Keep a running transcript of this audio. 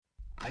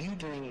Are you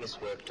doing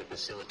this work to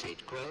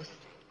facilitate growth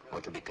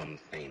or to become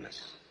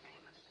famous?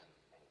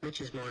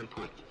 Which is more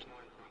important?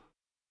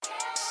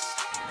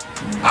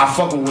 I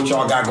fuck with what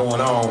y'all got going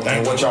on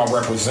and what y'all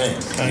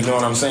represent. You know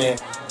what I'm saying?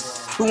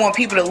 We want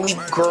people to leave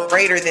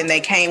greater than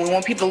they came. We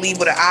want people to leave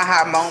with an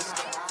aha moment.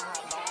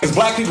 Because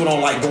black people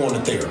don't like going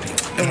to therapy.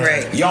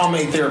 Right. Y'all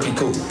made therapy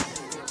cool.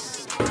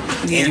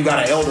 Yeah. And you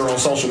got an elder on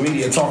social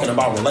media talking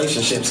about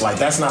relationships. Like,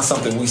 that's not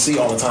something we see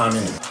all the time.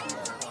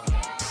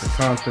 The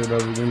concept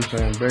of it, you know what I'm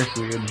saying,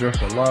 basically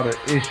address a lot of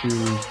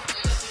issues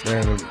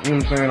that, you know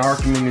what I'm saying, our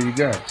community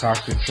got.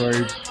 Toxic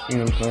traits, you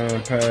know what I'm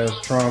saying,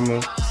 past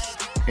trauma.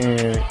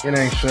 And it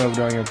ain't shoved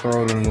down your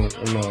throat in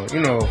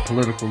a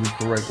politically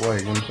correct way.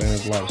 You know what I'm saying?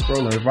 There's a lot of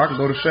scrolling. If I can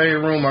go to Shade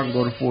Room, I can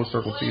go to Full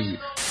Circle TV.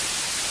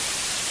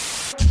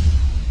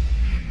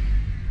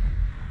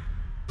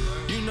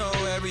 You know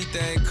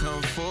everything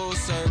come full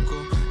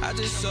circle. I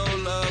just so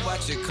love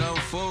watch it come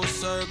full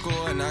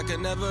circle. And I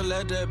can never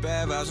let the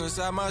bad vibes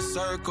inside my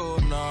circle,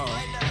 no.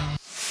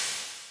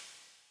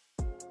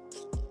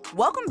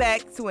 Welcome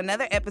back to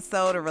another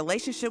episode of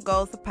Relationship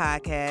Goals, the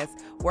podcast,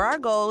 where our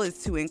goal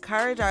is to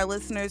encourage our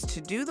listeners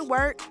to do the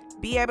work,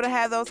 be able to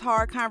have those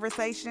hard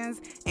conversations,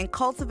 and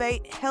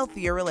cultivate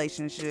healthier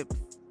relationships.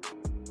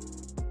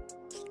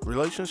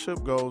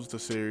 Relationship Goals, the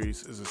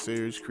series, is a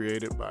series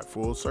created by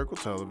Full Circle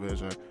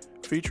Television,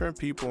 featuring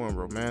people in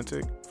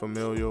romantic,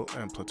 familial,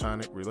 and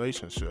platonic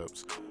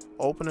relationships,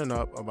 opening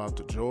up about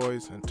the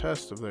joys and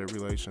tests of their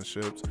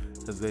relationships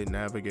as they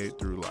navigate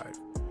through life.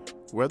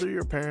 Whether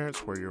your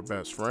parents were your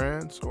best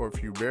friends or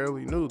if you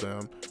barely knew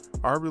them,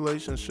 our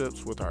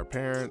relationships with our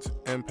parents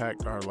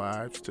impact our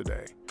lives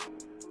today.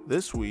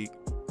 This week,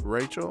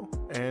 Rachel,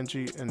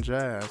 Angie, and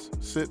Jazz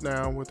sit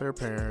down with their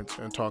parents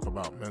and talk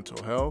about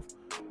mental health,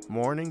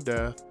 mourning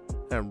death,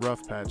 and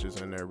rough patches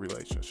in their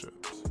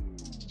relationships.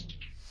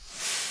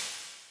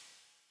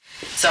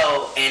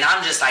 So, and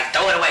I'm just like,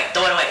 throw it away,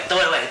 throw it away, throw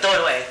it away, throw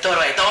it away, throw it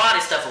away, throw all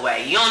this stuff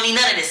away. You don't need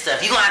none of this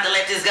stuff. You're going to have to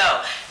let this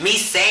go. Me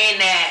saying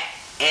that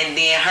and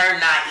then her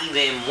not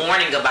even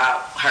mourning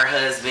about her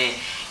husband,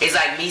 it's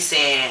like me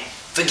saying,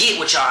 forget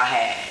what y'all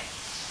had.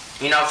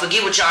 You know,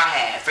 forget what y'all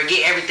had.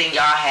 Forget everything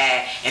y'all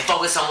had and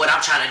focus on what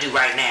I'm trying to do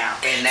right now.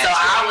 And that's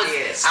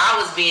so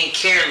I was being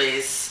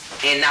careless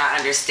and not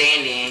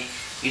understanding,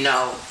 you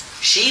know,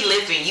 she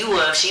lifting you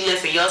up, she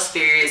lifting your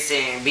spirits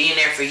and being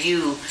there for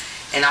you.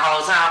 And the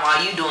whole time, all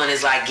you doing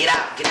is like, get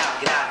out, get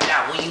out, get out, get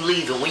out. When you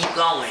leaving? When you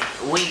going?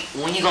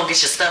 When you gonna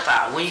get your stuff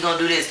out? When you gonna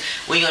do this?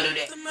 When you gonna do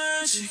that? The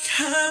magic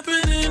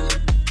happening.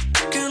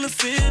 Girl, the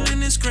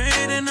feeling is great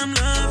and I'm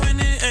loving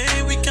it.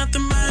 Hey, we got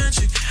the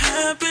magic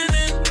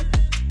happening.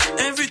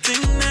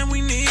 Everything that we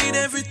need,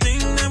 everything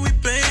that we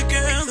pay,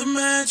 girl, the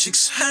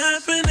magic's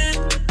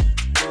happening.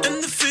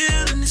 And the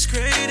feeling is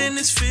great and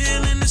this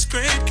feeling is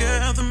great,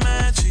 girl, the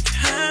magic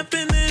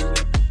happening.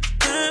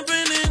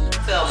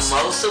 Felt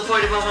most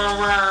supportive of my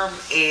mom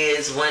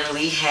is when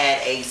we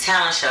had a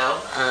talent show.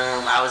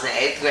 I was in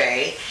 8th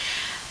grade.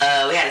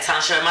 We had a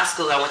talent show at my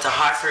school. I went to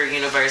Hartford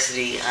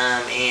University,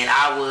 and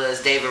I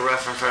was David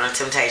Ruffin from the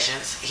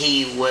Temptations.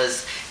 He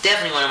was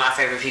definitely one of my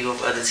favorite people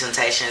of the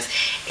Temptations,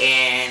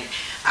 and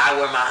I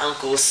wore my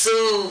uncle's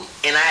suit,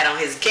 and I had on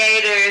his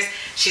gaiters.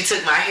 She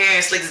took my hair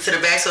and slicked it to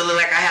the back so it looked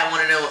like I had one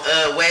of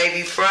them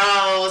wavy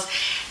fros.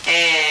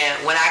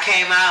 And when I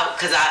came out,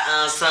 because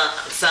I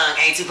sung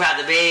Ain't Too Proud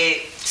to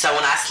Beg, so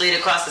when I slid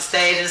across the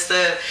stage and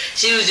stuff,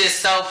 she was just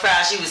so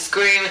proud. She was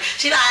screaming.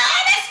 She like,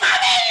 oh, that's my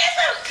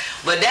baby.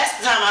 But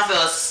that's the time I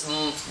felt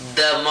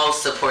the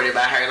most supported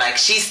by her. Like,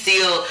 she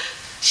still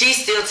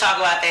talk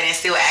about that and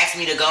still ask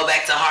me to go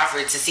back to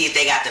Hartford to see if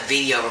they got the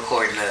video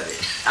recording of it.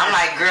 I'm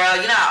like,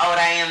 girl, you know how old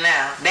I am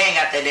now. They ain't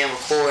got that damn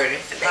recording.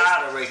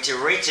 proud of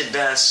Rachel. Rachel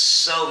does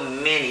so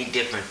many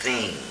different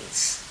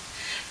things.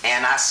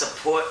 And I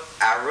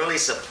really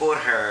support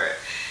her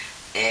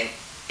in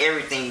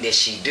everything that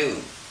she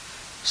do.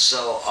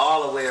 So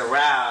all the way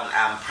around,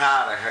 I'm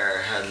proud of her.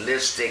 Her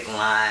lipstick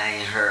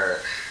line,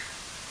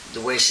 the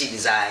way she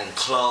designed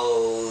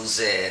clothes,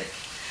 and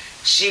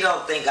she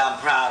don't think I'm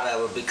proud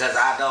of her because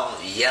I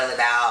don't yell it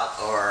out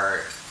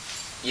or,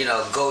 you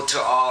know, go to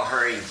all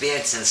her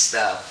events and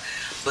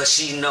stuff. But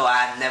she know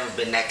I've never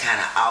been that kind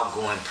of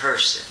outgoing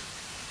person.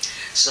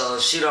 So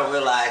she don't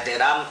realize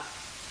that I'm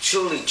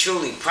truly,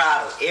 truly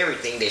proud of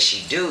everything that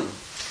she do.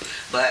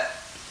 But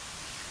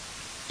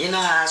you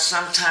know how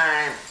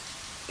sometimes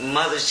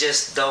mothers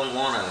just don't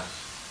want to,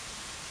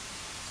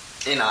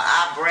 you know,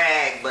 I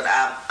brag, but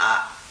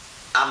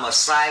I'm a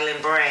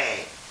silent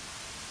brag.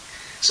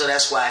 So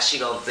that's why she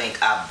don't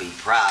think I'll be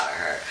proud of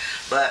her.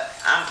 But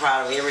I'm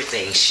proud of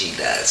everything she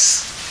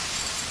does.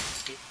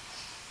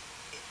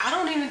 I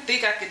don't even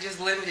think I could just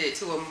limit it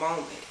to a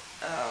moment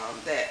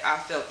that I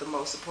felt the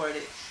most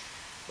supported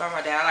by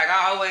my dad.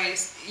 Like,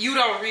 you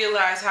don't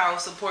realize how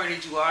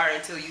supported you are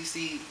until you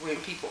see when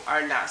people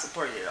are not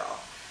supported at all.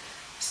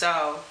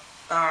 So,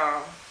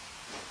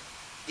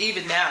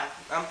 even now,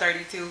 I'm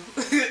 32.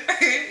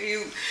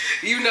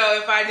 you know,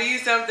 if I need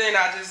something,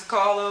 I just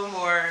call them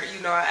or,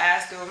 you know, I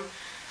ask them.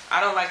 I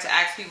don't like to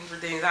ask people for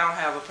things I don't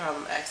have a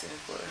problem asking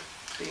for.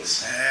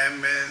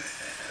 Salmon.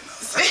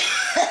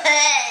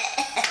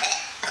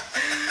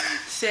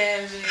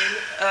 Salmon.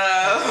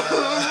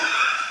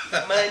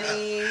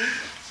 Money.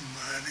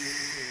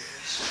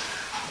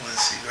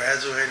 Once he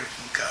graduated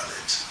from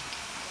college.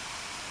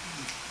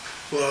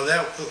 Well,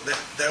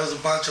 that was a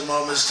bunch of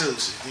moments too.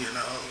 You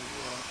know,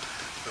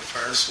 the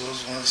first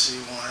was once she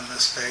won the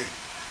state.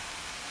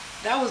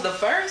 That was the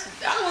first.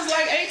 I was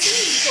like 18.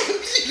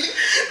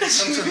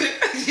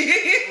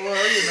 Well,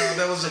 you know,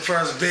 that was the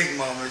first big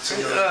moment.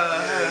 You know,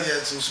 yeah, he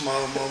had some small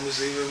moments,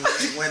 even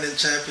winning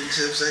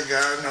championships at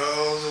Garden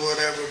Hose or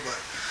whatever. But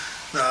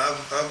no,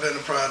 I've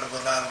been proud of a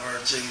lot of her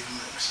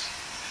achievements.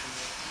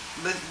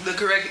 The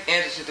correct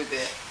answer to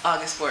that,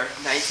 August 4th,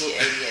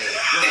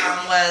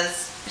 1988.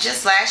 Was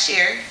just last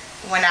year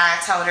when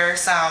I told her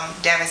some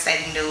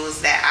devastating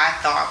news that I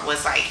thought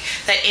was like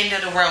the end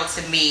of the world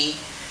to me.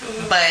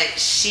 But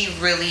she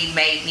really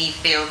made me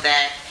feel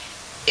that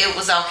it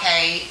was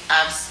okay.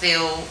 I'm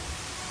still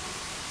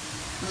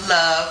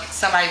loved.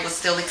 Somebody will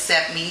still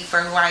accept me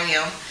for who I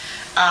am.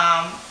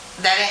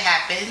 That it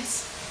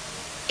happens.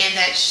 And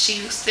that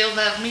she still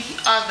loved me.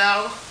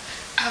 Although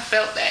I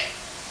felt that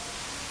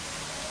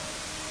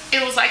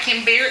it was like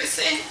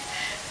embarrassing.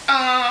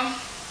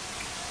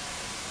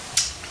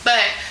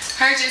 But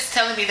her just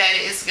telling me that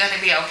it's going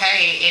to be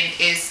okay and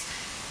is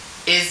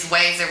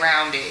ways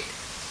around it.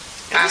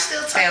 And we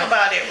still talk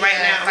about it right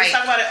now. We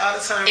talk about it all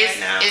the time right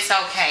now. It's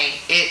okay.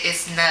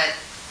 It's not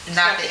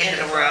the end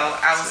of the world.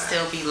 I will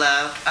still be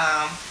loved.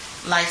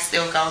 Life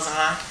still goes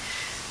on.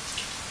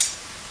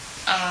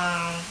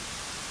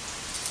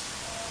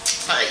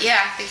 But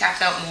yeah, I think I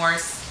felt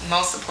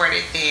most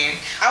supported then.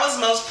 I was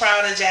most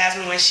proud of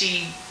Jasmine when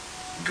she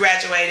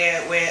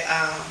graduated with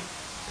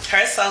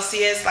her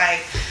associates.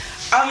 Like,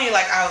 I mean,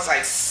 like, I was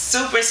like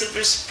super,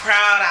 super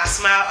proud. I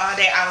smiled all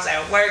day. I was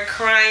at work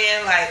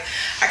crying. Like,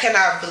 I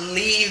cannot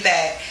believe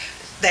that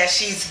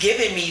she's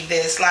giving me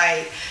this.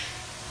 Like,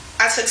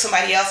 I took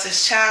somebody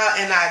else's child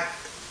and I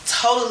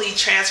totally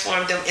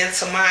transformed them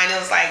into mine. It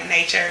was like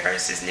nature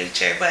versus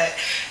nurture. But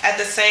at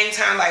the same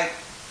time, like,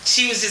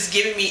 she was just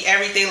giving me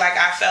everything. Like,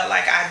 I felt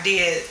like I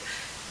did.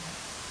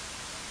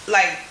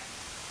 Like,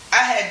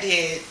 I had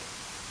did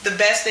the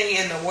best thing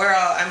in the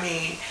world. I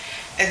mean,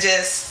 and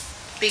just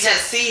to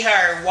see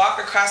her walk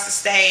across the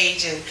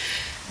stage and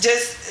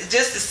just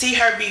to see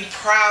her be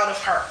proud of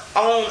her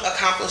own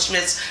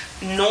accomplishments,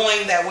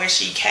 knowing that where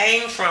she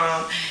came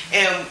from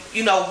and,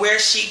 you know, where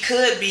she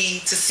could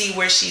be to see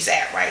where she's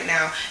at right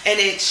now. And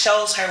it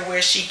shows her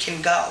where she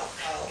can go.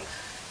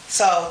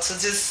 So to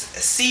just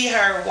see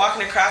her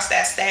walking across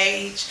that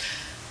stage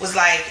was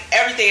like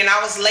everything. And I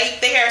was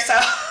late there, so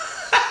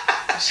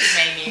she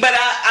made me. But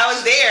I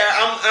was there.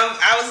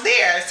 I was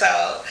there,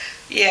 so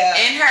yeah.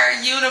 In her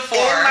uniform.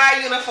 In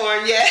my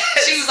uniform, yeah.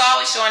 She was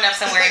always showing up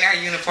somewhere in her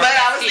uniform. But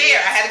I was there.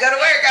 I had to go to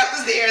work. I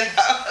was there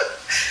though.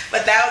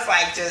 But that was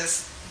like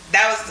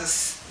that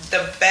was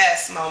the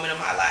best moment of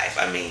my life.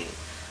 I mean,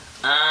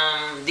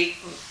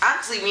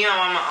 honestly, me and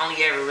my mama only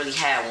ever really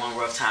had one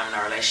rough time in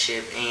our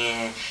relationship,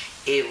 and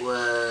it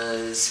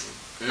was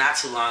not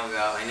too long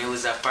ago, and it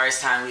was the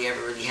first time we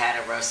ever really had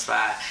a rough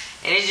spot.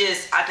 And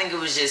I think it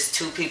was just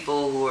two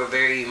people who were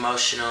very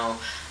emotional.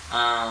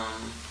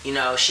 You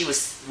know,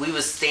 we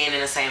was staying in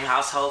the same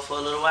household for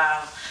a little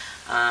while.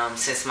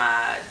 Since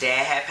my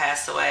dad had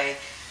passed away,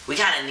 we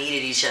kind of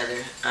needed each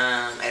other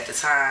at the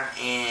time.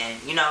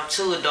 And, you know,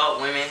 two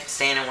adult women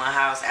staying in one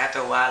house, after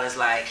a while, it's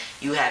like,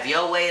 you have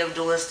your way of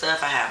doing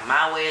stuff, I have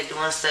my way of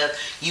doing stuff.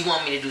 You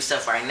want me to do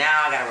stuff right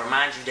now, I gotta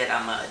remind you that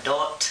I'm an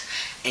adult.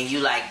 And you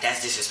like,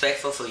 that's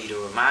disrespectful for you to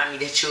remind me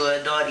that you're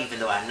an adult, even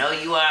though I know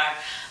you are.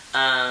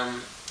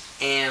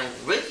 And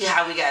really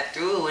how we got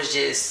through it was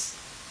just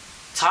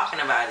talking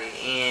about it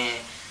and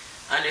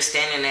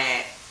understanding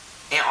that,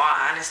 in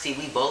all honesty,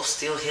 we both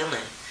still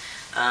healing.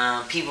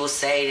 People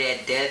say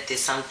that death is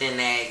something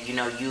that, you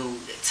know,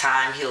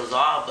 time heals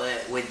all,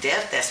 but with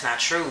death, that's not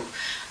true.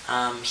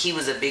 He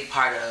was a big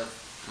part of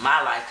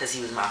my life because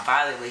he was my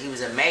father, but he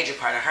was a major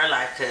part of her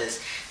life because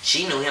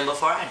she knew him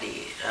before I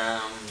did.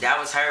 That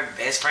was her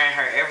best friend,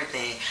 her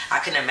everything. I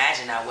couldn't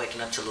imagine not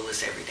waking up to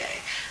Lewis every day.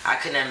 I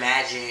couldn't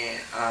imagine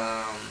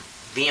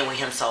being with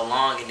him so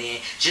long, and then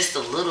just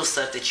the little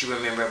stuff that you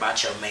remember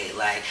about your mate.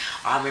 Like,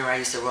 I remember I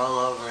used to roll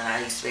over and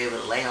I used to be able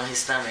to lay on his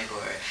stomach,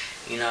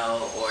 or, you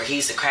know, or he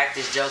used to crack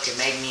this joke and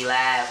make me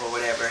laugh or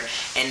whatever,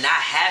 and not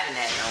having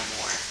that no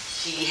more.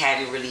 He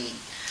hadn't really,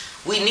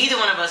 neither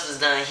one of us was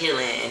done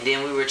healing, and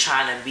then we were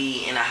trying to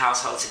be in a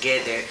household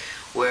together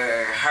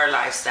where her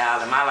lifestyle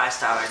and my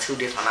lifestyle are two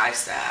different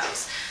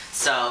lifestyles.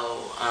 So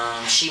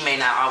she may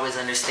not always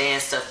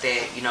understand stuff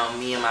that, you know,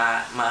 me and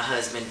my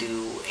husband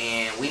do,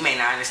 and we may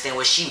not understand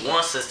what she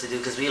wants us to do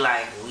because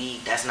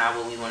that's not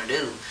what we want to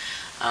do.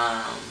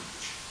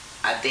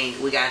 I think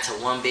we got into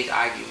one big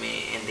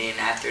argument, and then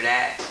after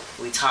that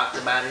we talked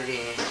about it,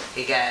 and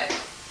it got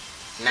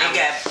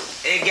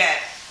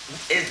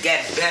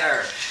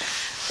better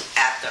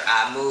after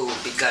I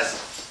moved because,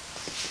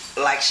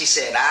 like she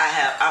said,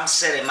 I'm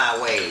set in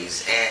my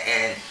ways,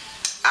 and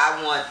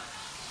I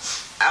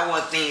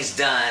want things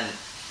done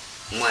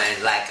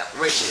when, like,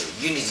 Rachel,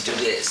 you need to do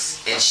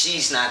this, and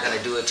she's not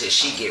gonna do it till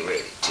she get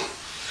ready to.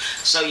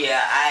 So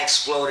yeah, I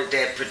exploded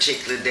that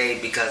particular day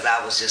because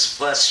I was just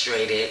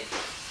frustrated,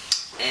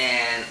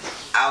 and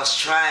I was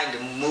trying to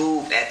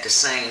move at the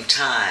same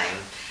time,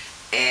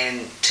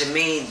 and to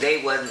me,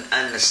 they wasn't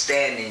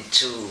understanding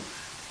to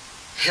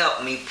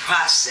help me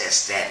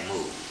process that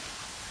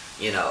move,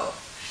 you know,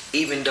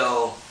 even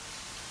though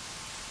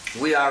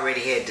we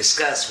already had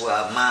discussed,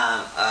 well,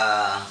 Mom,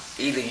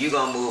 either you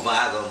gonna move or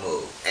I gonna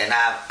move. And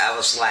I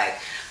was like,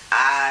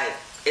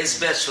 it's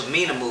best for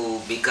me to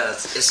move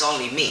because it's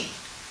only me.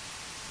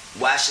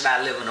 Why should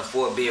I live in a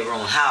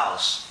 4-bedroom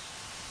house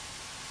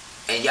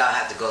and y'all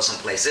have to go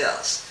someplace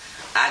else?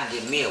 I can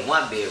get me a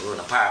 1-bedroom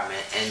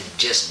apartment and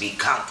just be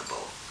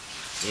comfortable,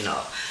 you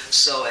know.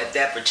 So at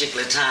that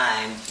particular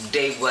time,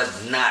 they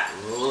was not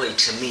really,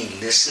 to me,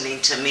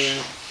 listening to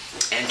me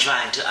and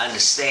trying to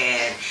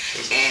understand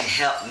and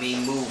help me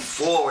move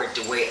forward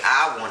the way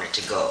I wanted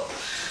to go.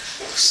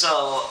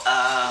 So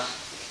I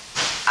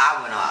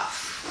went off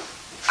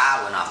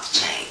the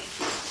chain,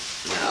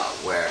 you know,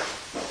 where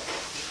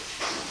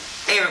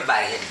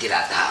everybody had to get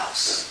out the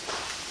house.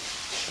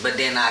 But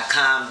then I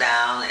calmed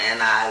down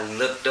and I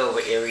looked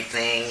over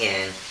everything,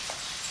 and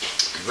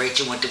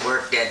Rachel went to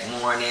work that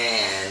morning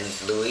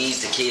and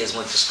Louise, the kids,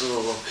 went to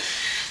school,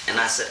 and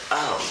I said,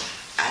 oh,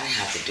 I didn't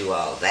have to do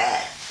all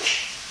that.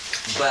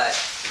 But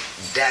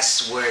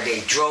that's where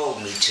they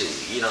drove me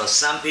to. You know,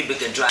 some people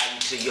can drive you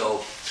to your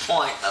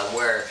point of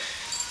where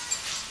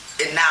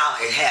now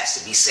it has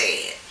to be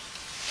said.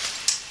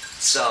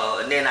 So,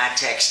 and then I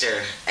texted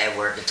her at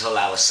work and told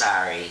her I was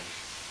sorry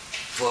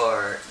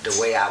for the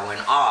way I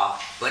went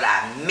off, but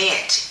I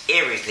meant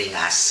everything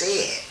I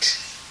said.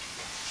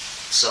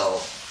 So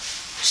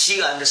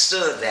she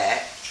understood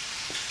that,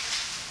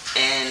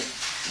 and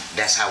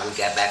that's how we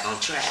got back on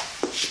track.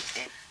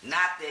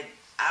 Not that,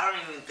 I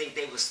don't even think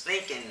they was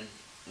thinking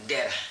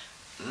that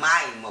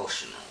my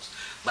emotionals,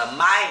 but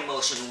my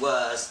emotion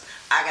was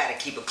I got to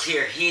keep a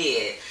clear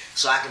head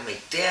so I can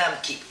make them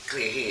keep a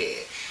clear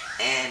head.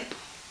 And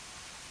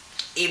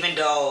even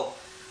though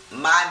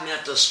my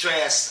mental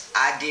stress,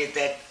 I did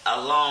that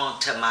alone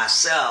to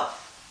myself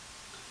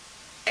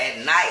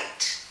at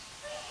night,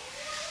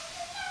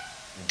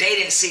 they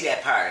didn't see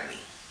that part of me.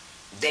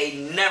 They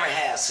never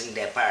have seen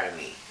that part of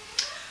me.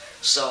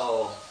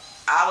 So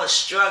I was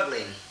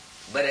struggling,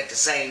 but at the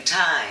same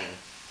time,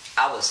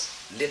 I was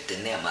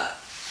lifting them up.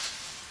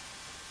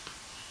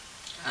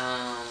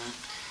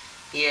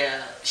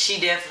 Yeah, she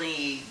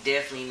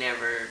definitely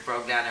never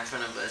broke down in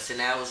front of us, and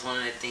that was one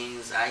of the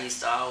things I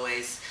used to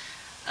always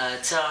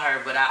tell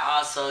her. But I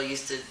also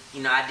used to,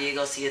 you know, I did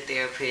go see a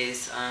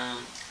therapist.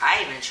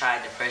 I even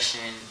tried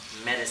depression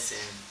medicine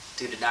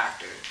through the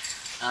doctor.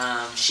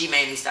 She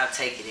made me stop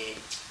taking it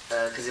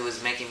because it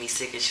was making me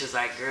sick, and she was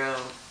like, "Girl,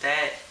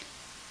 that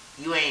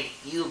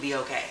you'll be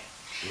okay."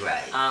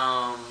 Right.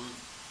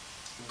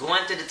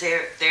 Going to the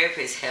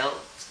therapist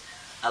helped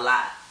a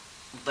lot.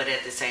 But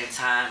at the same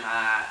time,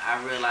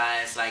 I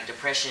realized, like,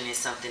 depression is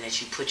something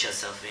that you put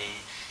yourself in.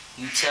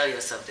 You tell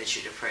yourself that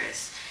you're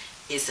depressed.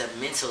 It's a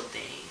mental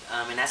thing,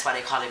 and that's why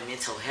they call it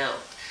mental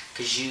health.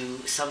 Because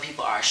some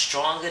people are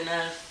strong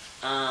enough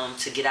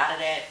to get out of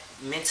that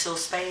mental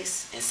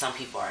space, and some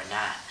people are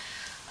not.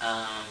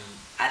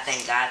 I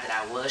thank God that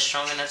I was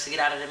strong enough to get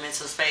out of the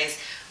mental space,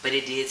 but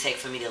it did take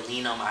for me to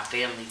lean on my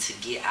family to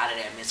get out of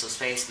that mental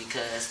space,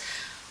 because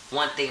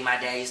one thing my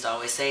dad used to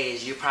always say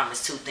is, you're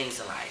promised two things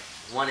in life.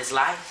 One is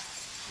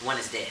life, one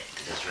is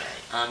death. That's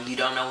right. You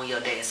don't know when your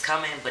day is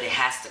coming, but it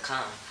has to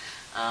come.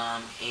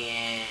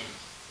 And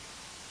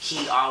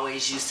he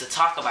always used to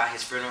talk about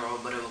his funeral,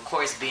 but of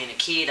course, being a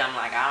kid, I'm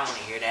like, I don't want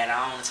to hear that.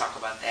 I don't want to talk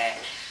about that.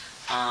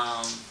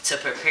 To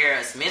prepare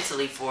us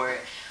mentally for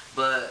it.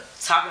 But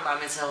talking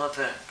about mental health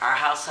in our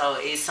household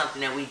is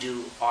something that we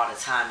do all the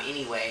time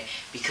anyway,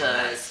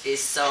 because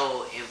it's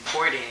so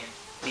important,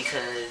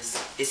 because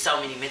it's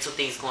so many mental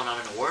things going on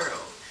in the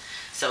world.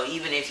 So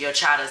even if your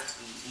child is,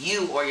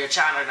 you or your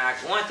child are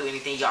not going through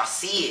anything, y'all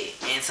see it.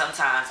 And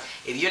sometimes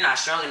if you're not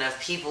strong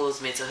enough,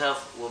 people's mental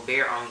health will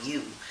bear on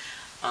you.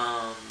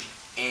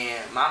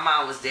 And my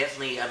mom was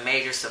definitely a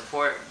major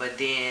support, but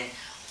then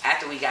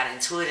after we got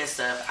into it and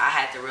stuff, I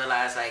had to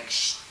realize, like,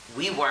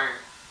 we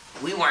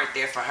weren't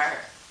there for her.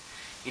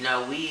 You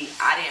know,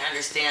 I didn't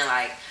understand,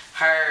 like,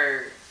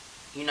 her,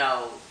 you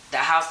know, the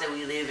house that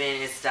we live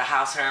in is the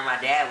house her and my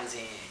dad was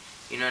in.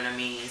 You know what I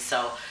mean?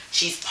 So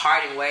she's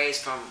parting ways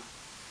from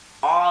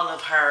all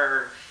of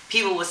her,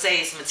 people would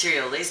say it's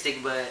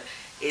materialistic, but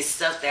it's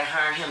stuff that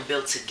her and him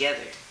built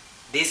together.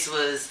 This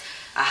was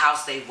a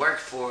house they worked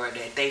for,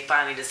 that they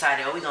finally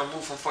decided, we're going to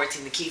move from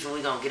 14th to Keefe, and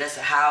we're going to get us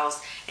a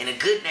house in a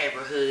good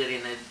neighborhood,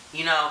 and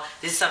you know,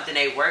 this is something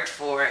they worked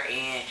for.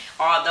 And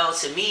although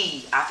to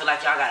me, I feel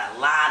like y'all got a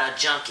lot of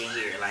junk in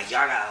here. Like,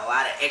 y'all got a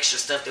lot of extra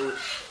stuff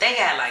they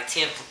had like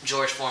 10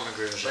 George Foreman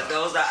grills. But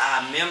those are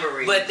our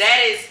memories. But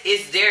that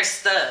is their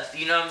stuff,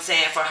 you know what I'm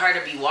saying? For her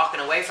to be walking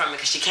away from it,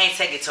 because she can't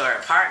take it to her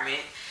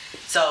apartment.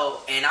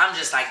 So, and I'm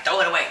just like,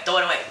 throw it away, throw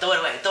it away, throw it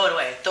away, throw it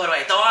away, throw it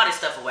away, throw all this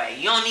stuff away.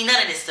 You don't need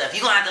none of this stuff.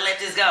 You're going to have to let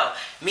this go.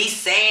 Me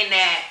saying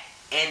that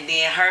and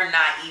then her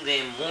not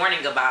even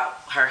warning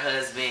about her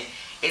husband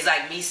is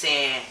like me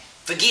saying,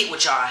 forget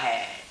what y'all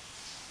had.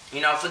 You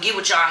know, forget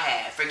what y'all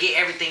had. Forget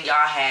everything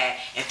y'all had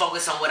and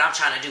focus on what I'm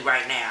trying to do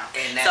right now.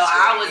 And that's so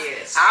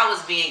I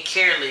was being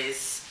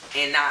careless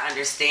and not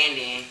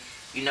understanding,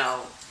 you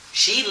know,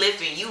 she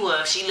lifting you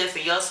up, she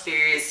lifting your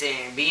spirits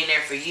and being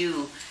there for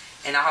you.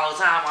 And the whole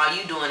time, all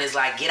you doing is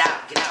like, get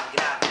out, get out,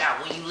 get out, get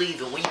out. When you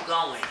leaving, when you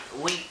going,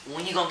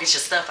 when you gonna get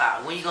your stuff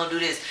out, when you gonna do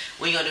this,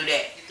 when you gonna do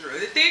that.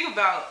 The thing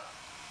about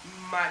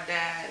my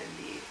dad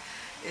and me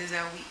is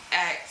that we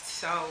act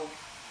so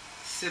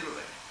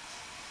similar.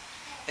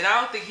 And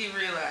I don't think he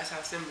realized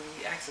how similar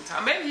we act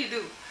sometimes. Maybe he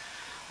do.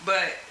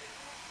 But,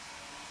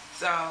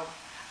 so,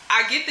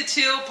 I get the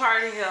chill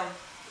part of him.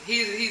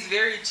 He's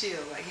very chill.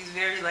 Like, he's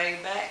very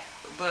laid back.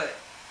 But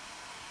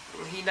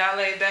when he not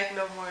laid back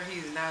no more,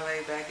 he's not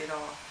laid back at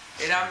all.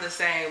 And I'm the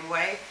same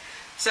way.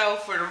 So,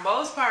 for the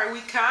most part,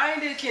 we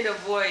kind of can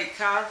avoid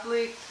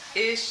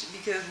conflict-ish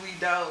because we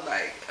don't,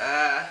 like,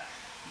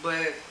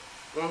 but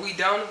when we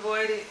don't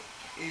avoid it,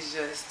 it's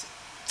just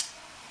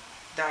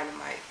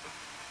dynamite.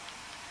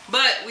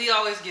 But we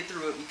always get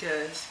through it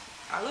because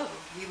I love him.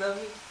 We love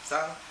him.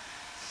 So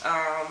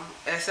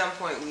at some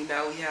point we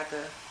know we have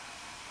to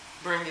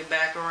bring it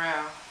back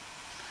around.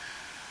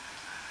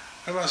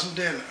 How about some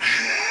dinner?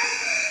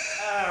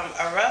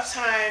 A rough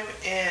time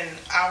in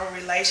our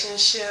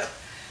relationship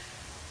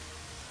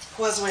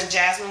was when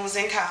Jasmine was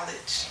in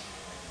college.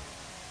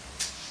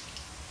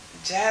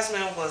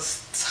 Jasmine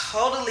was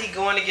totally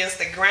going against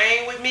the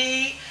grain with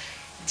me.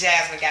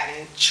 Jasmine got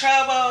in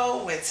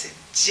trouble, went to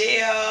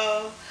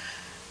jail.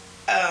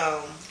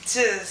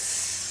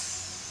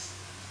 Just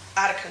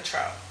out of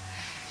control.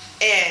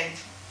 And,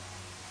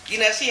 you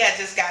know, she had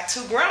just got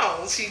too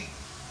grown.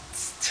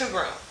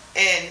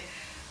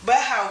 But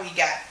how we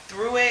got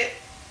through it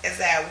is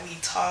that we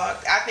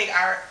talked. I think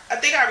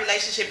our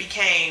relationship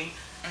became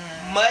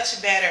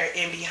much better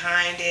in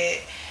behind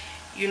it.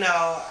 You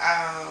know,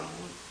 I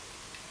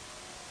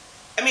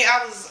mean,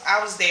 I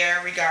was there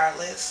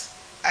regardless.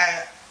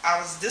 I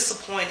was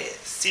disappointed.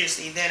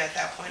 Seriously, then at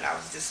that point I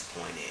was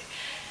disappointed.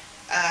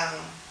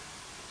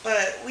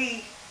 But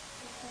we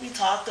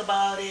talked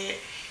about it.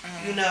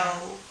 Mm-hmm. You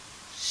know,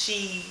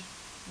 she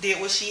did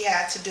what she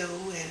had to do,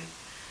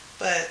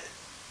 but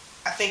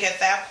I think at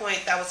that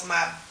point that was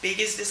my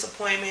biggest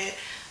disappointment.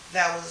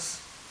 That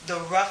was the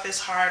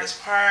roughest,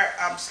 hardest part.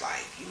 I was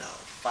like, you know,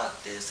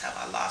 fuck this. Have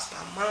I lost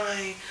my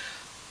mind?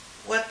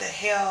 What the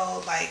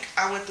hell? Like,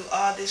 I went through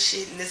all this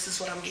shit and this is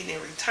what I'm getting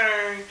in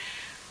return.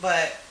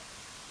 But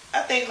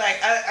I think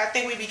I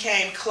think we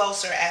became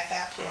closer at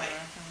that point.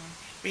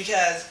 Mm-hmm.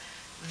 Because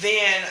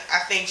then I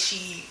think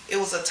it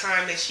was a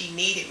time that she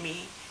needed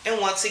me. And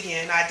once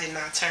again, I did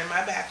not turn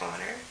my back on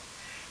her.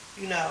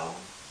 You know,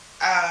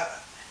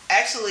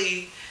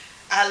 actually,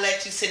 I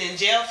let you sit in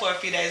jail for a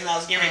few days and I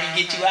was getting ready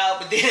to get you out,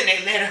 but then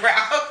they let her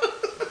out.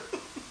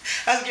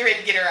 I was getting ready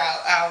to get her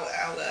out.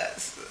 I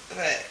was.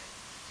 But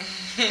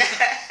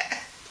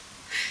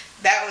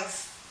that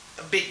was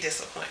a big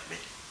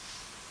disappointment.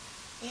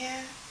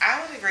 Yeah,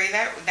 I would agree.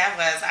 I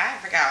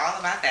forgot all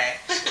about that.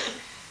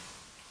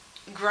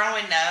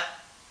 Growing up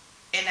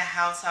in a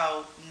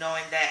household,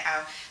 knowing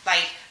that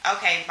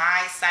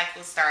my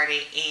cycle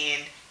started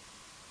and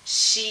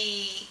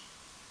she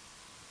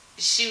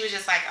was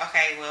just like,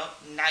 okay, well,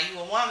 now you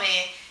a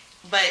woman,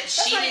 but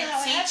she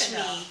didn't teach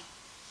me.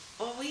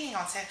 Well, we ain't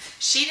gonna tell.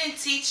 She didn't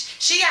teach.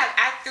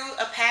 I threw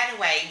a pad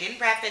away, didn't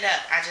wrap it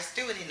up. I just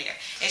threw it in there,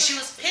 and she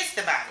was pissed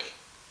about it.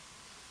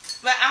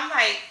 But I'm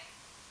like,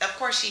 of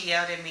course she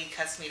yelled at me,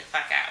 cussed me the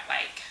fuck out,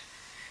 like.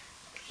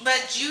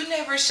 But you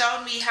never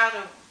showed me how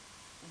to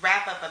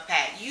wrap up a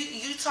pad. You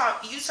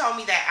told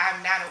me that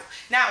I'm not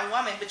a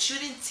woman, but you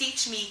didn't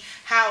teach me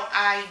how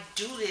I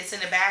do this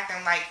in the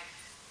bathroom. Like,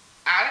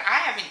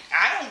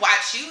 I don't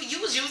watch you.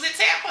 You was using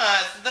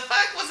tampons. The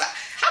fuck was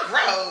how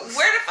gross?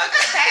 Where the fuck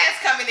is pads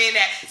coming in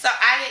at? So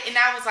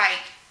I was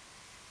like,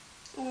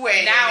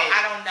 wait. Now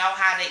I don't know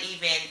how to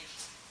even.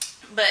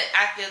 But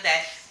I feel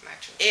that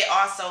it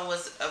also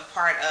was a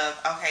part of,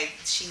 okay,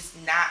 she's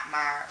not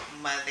my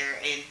mother,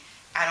 and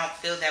I don't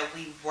feel that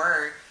we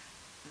were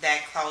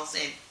that close.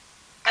 And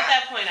at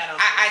that point,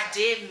 I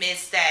did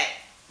miss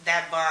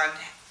that bond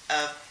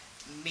of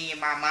me and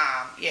my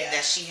mom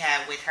that she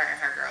had with her and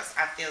her girls.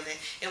 I feel that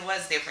it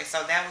was different,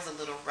 so that was a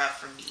little rough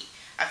for me.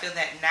 I feel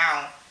that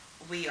now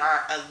we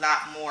are a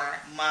lot more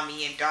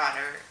mommy and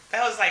daughter.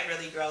 That was like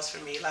really gross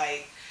for me,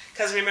 like.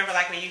 Because remember,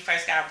 like, when you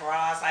first got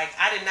bras, like,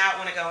 I did not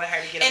want to go with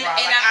her to get a bra.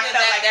 Like, I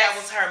felt like that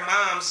was her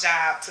mom's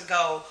job to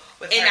go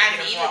with her to get a bra. And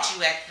I needed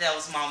you at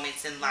those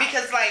moments in life.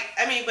 Because, like,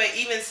 I mean, but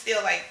even still,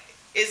 like,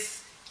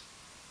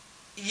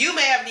 you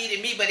may have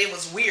needed me, but it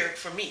was weird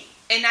for me.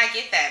 And I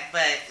get that,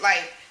 but,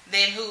 like,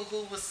 then who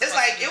was it's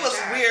like, it was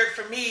weird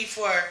for me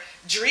for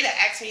Dree to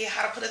ask me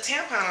how to put a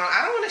tampon on.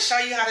 I don't want to show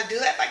you how to do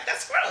that. Like,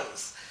 that's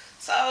gross.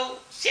 So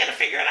she had to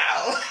figure it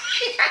out.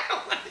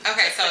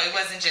 Okay, so it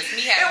wasn't just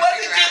me having It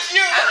wasn't just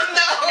you.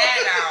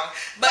 No.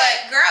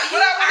 But girl, you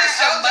I would have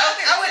showed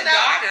are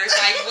daughters.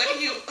 Like, what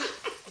do you?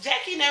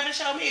 Jackie never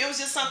showed me. It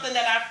was just something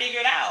that I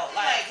figured out.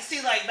 Like,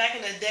 see, like back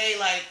in the day,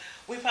 like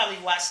we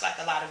probably watched like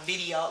a lot of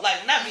video,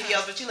 like not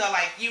videos, but you know,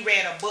 like you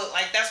read a book.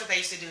 Like that's what they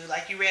used to do.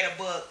 Like you read a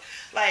book.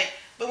 Like,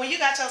 but when you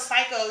got your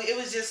Psycho, it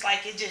was just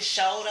like it just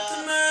showed up.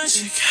 The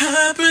magic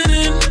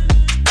happening.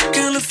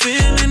 Girl, the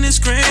feeling is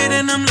great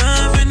and I'm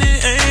loving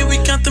it. Hey, we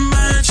got the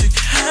magic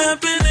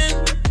happening.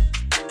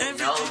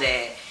 Know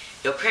that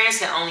your parents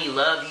can only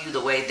love you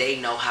the way they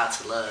know how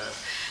to love.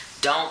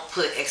 Don't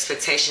put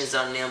expectations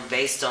on them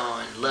based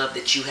on love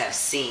that you have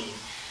seen.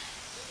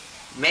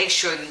 Make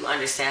sure you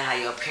understand how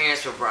your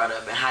parents were brought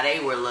up and how they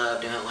were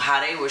loved and how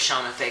they were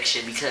shown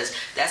affection, because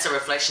that's a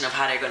reflection of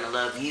how they're going to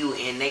love you,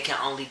 and they can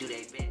only do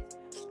their best.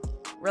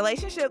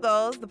 Relationship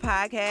Goals, the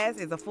podcast,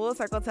 is a Full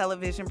Circle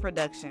Television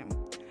production.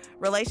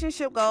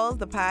 Relationship Goals,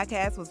 the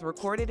podcast, was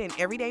recorded in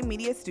Everyday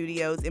Media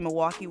Studios in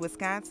Milwaukee,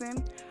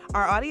 Wisconsin.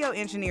 Our audio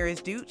engineer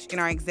is Dooch, and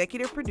our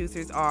executive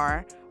producers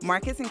are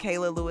Marcus and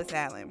Kayla Lewis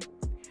Allen.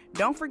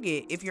 Don't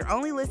forget, if you're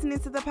only listening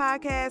to the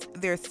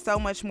podcast, there's so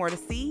much more to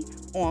see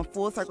on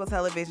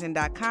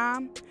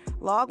FullCircleTelevision.com.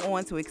 Log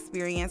on to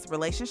experience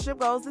Relationship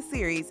Goals, the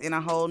series, in a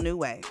whole new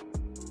way.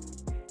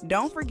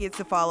 Don't forget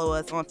to follow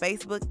us on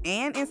Facebook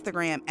and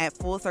Instagram at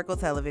Full Circle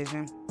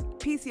Television.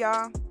 Peace,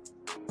 y'all.